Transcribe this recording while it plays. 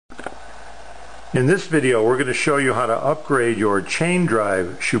In this video we're going to show you how to upgrade your chain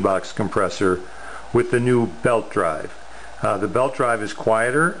drive shoebox compressor with the new belt drive. The belt drive is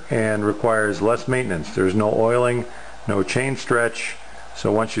quieter and requires less maintenance. There's no oiling, no chain stretch,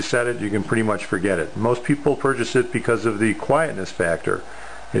 so once you set it you can pretty much forget it. Most people purchase it because of the quietness factor.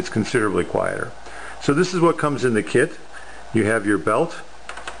 It's considerably quieter. So this is what comes in the kit. You have your belt,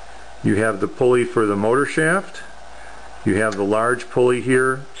 you have the pulley for the motor shaft, you have the large pulley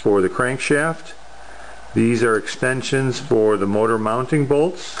here for the crankshaft. These are extensions for the motor mounting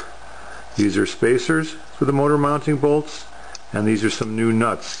bolts. These are spacers for the motor mounting bolts, and these are some new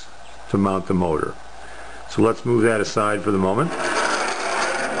nuts to mount the motor. So let's move that aside for the moment.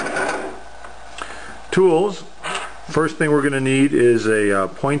 Tools. First thing we're going to need is a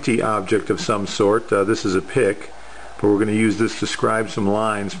pointy object of some sort. This is a pick, but we're going to use this to scribe some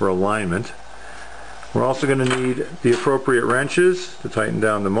lines for alignment. We're also going to need the appropriate wrenches to tighten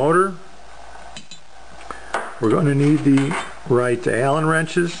down the motor. We're going to need the right Allen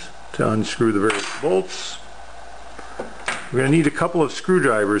wrenches to unscrew the various bolts. We're going to need a couple of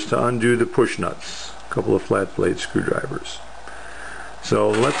screwdrivers to undo the push nuts, a couple of flat blade screwdrivers.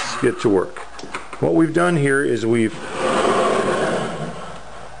 So let's get to work. What we've done here is we've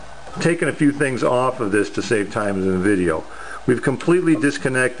taken a few things off of this to save time in the video. We've completely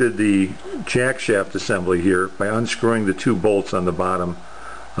disconnected the jack shaft assembly here by unscrewing the two bolts on the bottom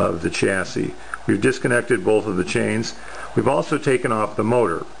of the chassis. We've disconnected both of the chains. We've also taken off the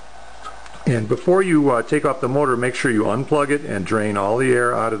motor. And before you take off the motor, make sure you unplug it and drain all the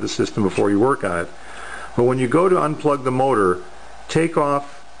air out of the system before you work on it. But when you go to unplug the motor, take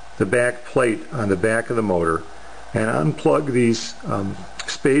off the back plate on the back of the motor and unplug these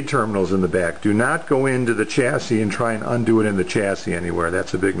spade terminals in the back. Do not go into the chassis and try and undo it in the chassis anywhere.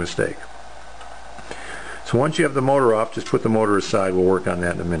 That's a big mistake. So once you have the motor off, just put the motor aside. We'll work on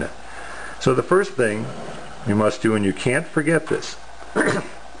that in a minute. So the first thing you must do, and you can't forget this, the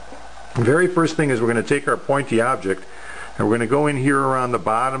very first thing is we're going to take our pointy object and we're going to go in here around the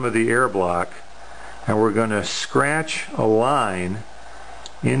bottom of the air block and we're going to scratch a line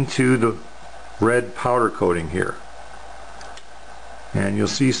into the red powder coating here. And you'll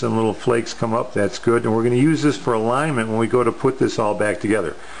see some little flakes come up. That's good. And we're going to use this for alignment when we go to put this all back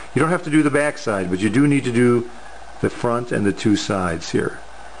together. You don't have to do the back side, but you do need to do the front and the two sides here.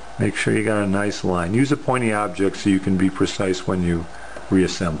 Make sure you got a nice line. Use a pointy object so you can be precise when you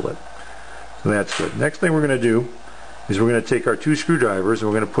reassemble it. So that's good. Next thing we're going to do is we're going to take our two screwdrivers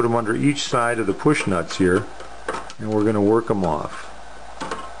and we're going to put them under each side of the push nuts here, and we're going to work them off.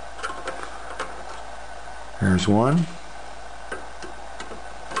 There's one.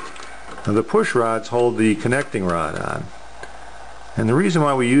 Now the push rods hold the connecting rod on. And the reason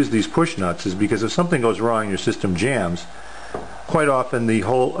why we use these push nuts is because if something goes wrong, your system jams, quite often the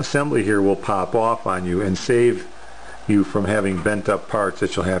whole assembly here will pop off on you and save you from having bent up parts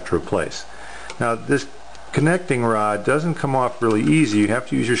that you'll have to replace. Now this connecting rod doesn't come off really easy. You have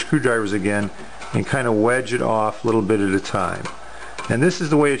to use your screwdrivers again and kind of wedge it off a little bit at a time. And this is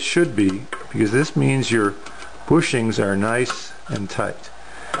the way it should be, because this means your bushings are nice and tight.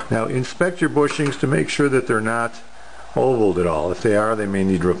 Now inspect your bushings to make sure that they're not ovaled at all. If they are, they may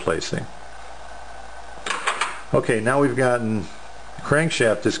need replacing. Okay, now we've gotten the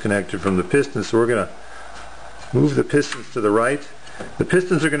crankshaft disconnected from the pistons, so we're going to move the pistons to the right. The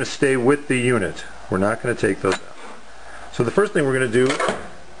pistons are going to stay with the unit. We're not going to take those out. So the first thing we're going to do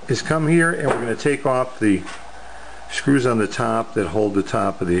is come here and we're going to take off the screws on the top that hold the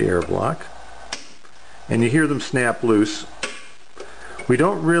top of the air block. And you hear them snap loose. We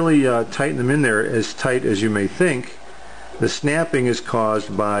don't really tighten them in there as tight as you may think. The snapping is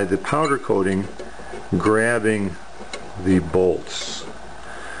caused by the powder coating grabbing the bolts.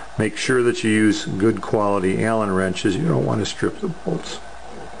 Make sure that you use good quality Allen wrenches. You don't want to strip the bolts.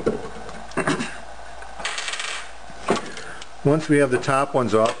 Once we have the top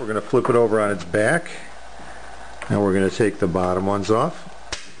ones off, we're going to flip it over on its back and we're going to take the bottom ones off.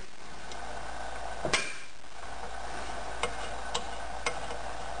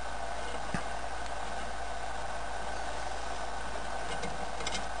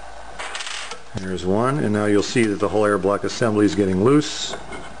 There's one, and now you'll see that the whole air block assembly is getting loose.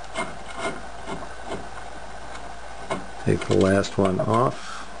 Take the last one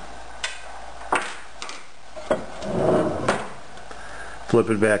off. Flip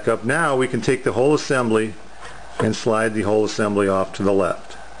it back up. Now we can take the whole assembly and slide the whole assembly off to the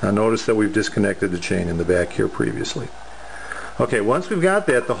left. Now notice that we've disconnected the chain in the back here previously. Okay, once we've got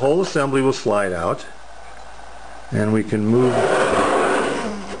that, the whole assembly will slide out and we can move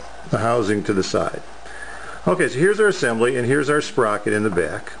the housing to the side. Okay, so here's our assembly and here's our sprocket in the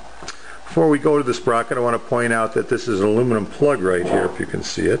back. Before we go to the sprocket, I want to point out that this is an aluminum plug right here, if you can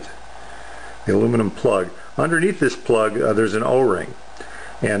see it. The aluminum plug. Underneath this plug, there's an O-ring.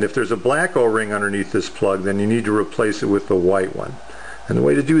 And if there's a black O-ring underneath this plug, then you need to replace it with the white one. And the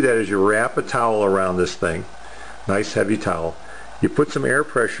way to do that is you wrap a towel around this thing, nice heavy towel. You put some air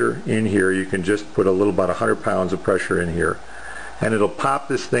pressure in here. You can just put a little, about 100 pounds of pressure in here. And it'll pop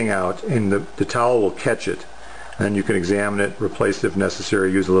this thing out, and the towel will catch it. Then you can examine it, replace it if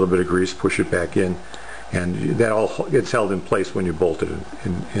necessary, use a little bit of grease, push it back in, and that all gets held in place when you bolt it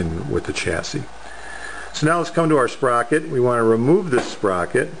in with the chassis. So now let's come to our sprocket. We want to remove this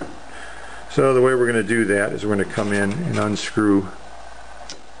sprocket. So the way we're going to do that is we're going to come in and unscrew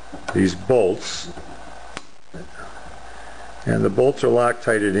these bolts. And the bolts are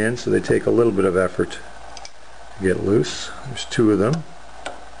Loctited in, so they take a little bit of effort to get loose. There's 2 of them.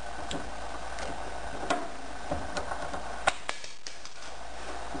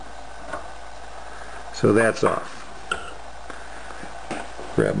 So that's off.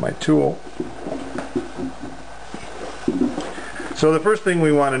 Grab my tool. So the first thing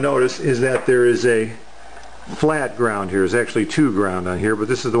we want to notice is that there is a flat ground here. There's actually 2 ground on here, but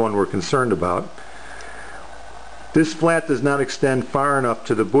this is the one we're concerned about. This flat does not extend far enough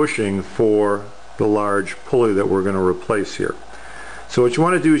to the bushing for the large pulley that we're going to replace here. So what you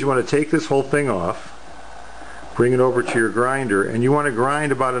want to do is you want to take this whole thing off, bring it over to your grinder, and you want to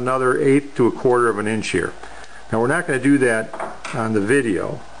grind about another 1/8 to 1/4 of an inch here. Now we're not going to do that on the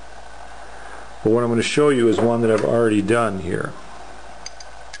video, but what I'm going to show you is one that I've already done here.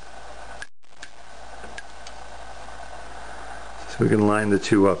 So we can line the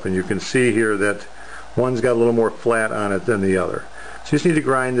 2 up, and you can see here that one's got a little more flat on it than the other. So you just need to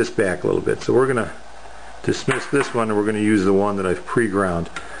grind this back a little bit. So we're going to dismiss this one, and we're going to use the one that I've pre-ground.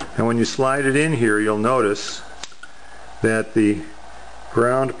 And when you slide it in here, you'll notice that the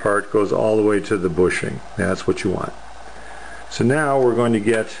ground part goes all the way to the bushing. That's what you want. So now we're going to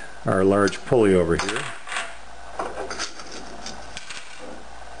get our large pulley over here.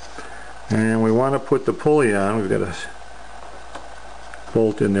 And we want to put the pulley on. We've got a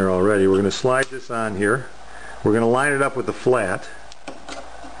bolt in there already. We're going to slide this on here. We're going to line it up with the flat.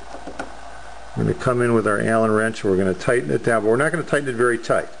 We're going to come in with our Allen wrench. We're going to tighten it down, but we're not going to tighten it very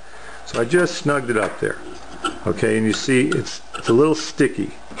tight. So I just snugged it up there. Okay, and you see it's a little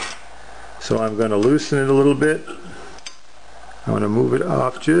sticky. So I'm going to loosen it a little bit. I'm going to move it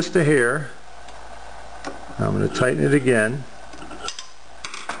off just a hair. I'm going to tighten it again.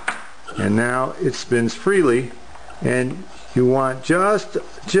 And now it spins freely, and you want just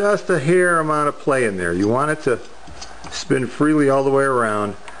a hair amount of play in there. You want it to spin freely all the way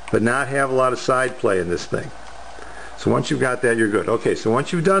around, but not have a lot of side play in this thing. So once you've got that, you're good. Okay, so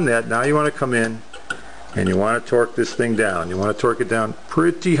once you've done that, now you want to come in and you want to torque this thing down. You want to torque it down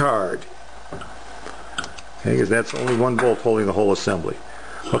pretty hard. Okay, because that's only one bolt holding the whole assembly.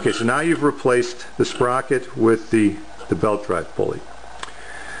 Okay, so now you've replaced the sprocket with the belt drive pulley.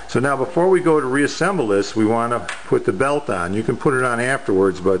 So now before we go to reassemble this, we want to put the belt on. You can put it on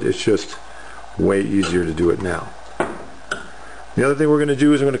afterwards, but it's just way easier to do it now. The other thing we're going to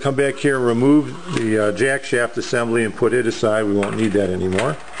do is we're going to come back here and remove the jack shaft assembly and put it aside. We won't need that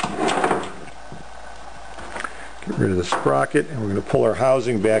anymore. Get rid of the sprocket, and we're going to pull our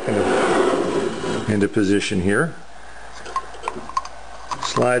housing back into position here.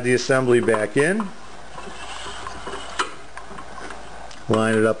 Slide the assembly back in.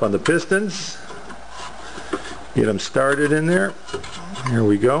 Line it up on the pistons. Get them started in there. Here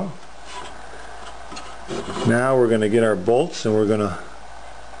we go. Now we're going to get our bolts, and we're going to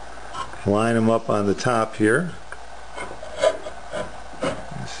line them up on the top here.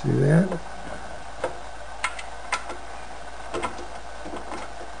 You see that?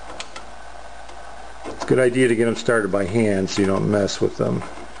 It's a good idea to get them started by hand so you don't mess with them.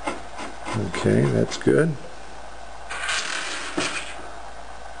 Okay, that's good.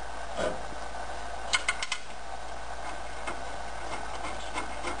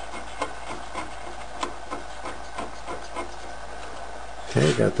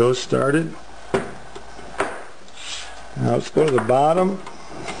 Okay, got those started. Now let's go to the bottom.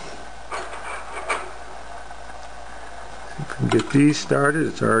 See if we can get these started.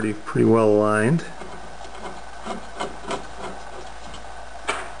 It's already pretty well aligned.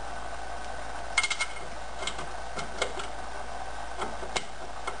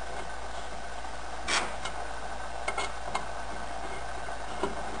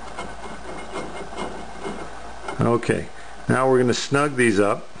 Okay. Now we're going to snug these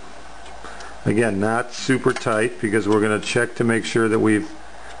up. Again, not super tight, because we're going to check to make sure that we've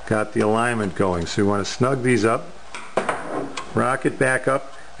got the alignment going. So we want to snug these up, rock it back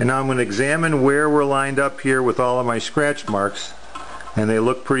up, And now I'm going to examine where we're lined up here with all of my scratch marks, and they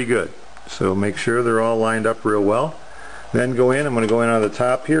look pretty good. So make sure they're all lined up real well. Then I'm going to go in on the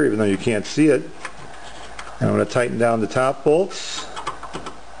top here, even though you can't see it. And I'm going to tighten down the top bolts.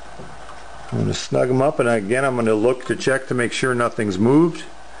 I'm going to snug them up, and again I'm going to look to check to make sure nothing's moved.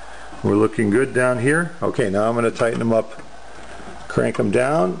 We're looking good down here. Okay, now I'm going to tighten them up, crank them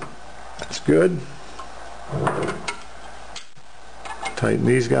down. That's good. Tighten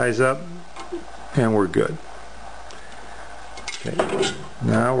these guys up, and we're good. Okay,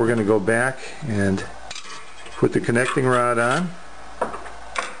 now we're going to go back and put the connecting rod on.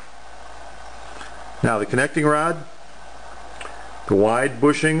 Now the connecting rod, the wide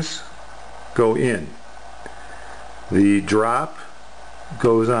bushings go in. The drop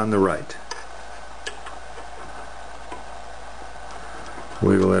goes on the right.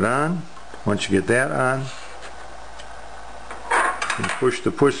 Wiggle it on. Once you get that on, you push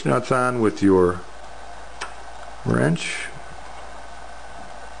the push nuts on with your wrench.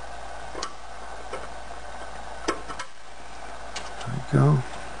 There you go.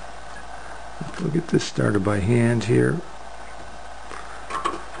 We'll get this started by hand here.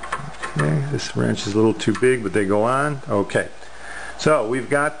 Okay, this wrench is a little too big, but they go on. Okay, so we've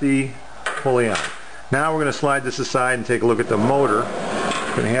got the pulley on. Now we're going to slide this aside and take a look at the motor.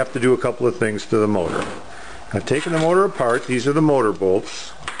 We're going to have to do a couple of things to the motor. I've taken the motor apart. These are the motor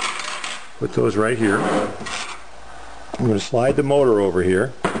bolts. Put those right here. I'm going to slide the motor over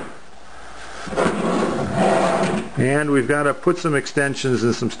here. And we've got to put some extensions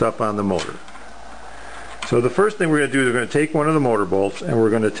and some stuff on the motor. So the first thing we're going to do is we're going to take one of the motor bolts, and we're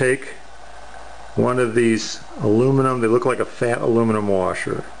going to take one of these aluminum, they look like a fat aluminum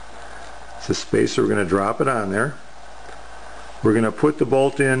washer. It's a spacer. We're going to drop it on there. We're going to put the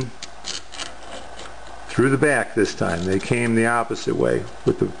bolt in through the back this time. They came the opposite way.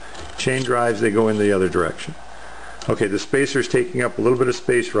 With the chain drives, they go in the other direction. Okay, the spacer's taking up a little bit of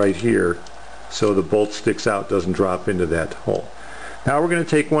space right here, so the bolt sticks out, doesn't drop into that hole. Now we're going to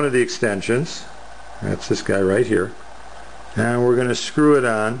take one of the extensions. That's this guy right here. And we're going to screw it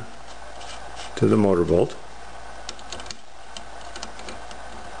on to the motor bolt.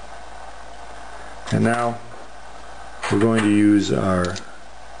 And now we're going to use our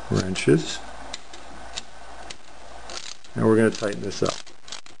wrenches. And we're going to tighten this up.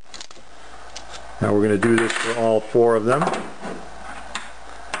 Now we're going to do this for all four of them.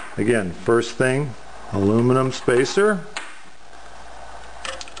 Again, first thing, aluminum spacer.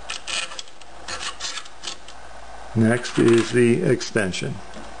 Next is the extension.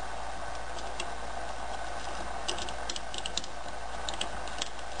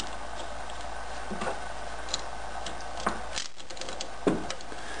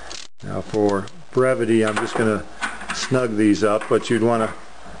 Now for brevity, I'm just going to snug these up, but you'd want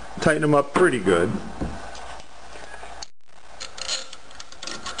to tighten them up pretty good.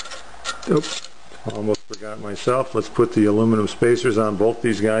 Oops, almost forgot myself. Let's put the aluminum spacers on both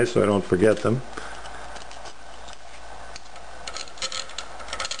these guys so I don't forget them.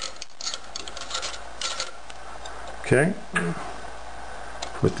 Okay,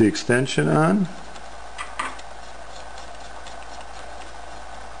 put the extension on.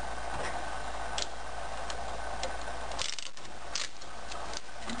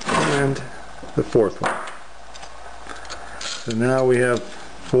 And the fourth one. So now we have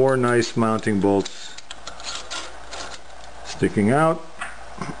four nice mounting bolts sticking out.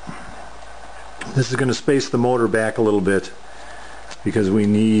 This is going to space the motor back a little bit because we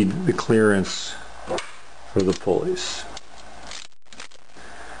need the clearance for the pulleys.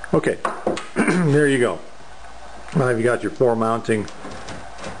 Okay, there you go. Now you've got your four mounting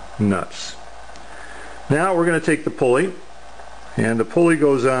nuts. Now we're going to take the pulley, and the pulley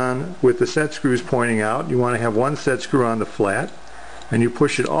goes on with the set screws pointing out. You want to have one set screw on the flat, and you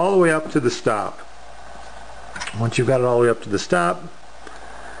push it all the way up to the stop. Once you've got it all the way up to the stop,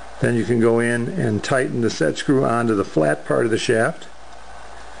 then you can go in and tighten the set screw onto the flat part of the shaft.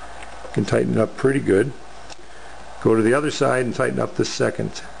 You can tighten it up pretty good. Go to the other side and tighten up the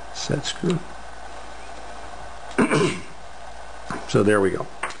second set screw. So there we go.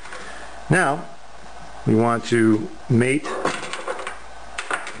 Now we want to mate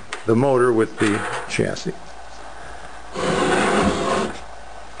the motor with the chassis.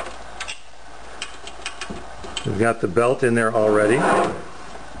 We've got the belt in there already.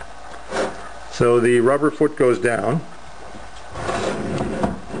 So the rubber foot goes down.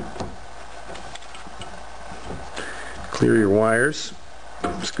 Clear your wires.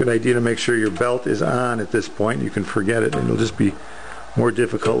 It's a good idea to make sure your belt is on at this point. You can forget it and it'll just be more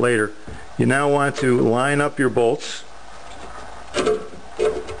difficult later. You now want to line up your bolts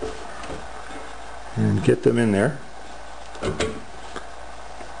and get them in there.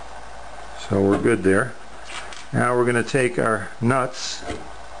 So we're good there. Now we're going to take our nuts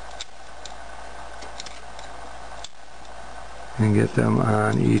and get them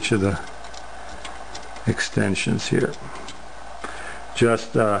on each of the extensions here.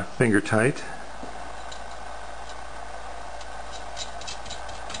 Just finger tight.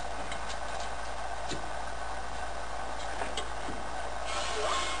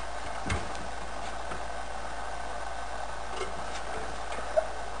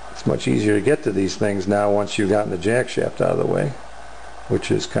 It's much easier to get to these things now once you've gotten the jack shaft out of the way, which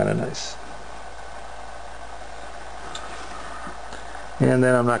is kind of nice. And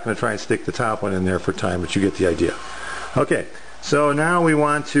then I'm not going to try and stick the top one in there for time, but you get the idea. Okay, so now we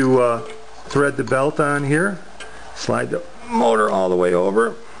want to thread the belt on here. Slide the motor all the way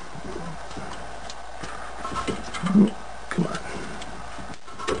over. Come on.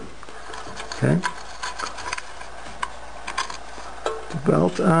 Okay.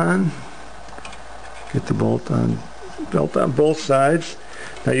 Belt on. Get the belt on both sides.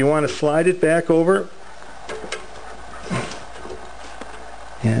 Now you want to slide it back over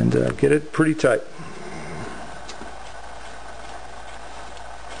and get it pretty tight.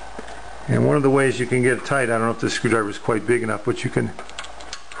 And one of the ways you can get it tight, I don't know if the screwdriver is quite big enough, but you can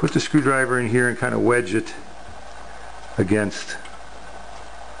put the screwdriver in here and kind of wedge it against.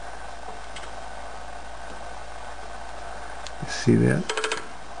 See that?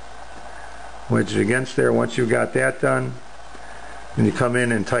 Wedge it against there. Once you've got that done, then you come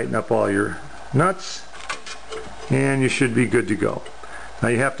in and tighten up all your nuts, and you should be good to go. Now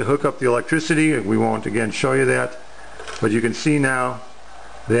you have to hook up the electricity. We won't again show you that, but you can see now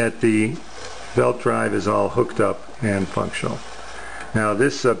that the belt drive is all hooked up and functional. Now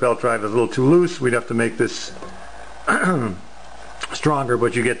this belt drive is a little too loose. We'd have to make this stronger,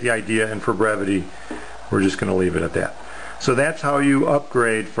 but you get the idea, and for brevity we're just going to leave it at that. So that's how you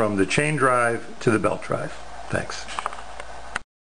upgrade from the chain drive to the belt drive. Thanks.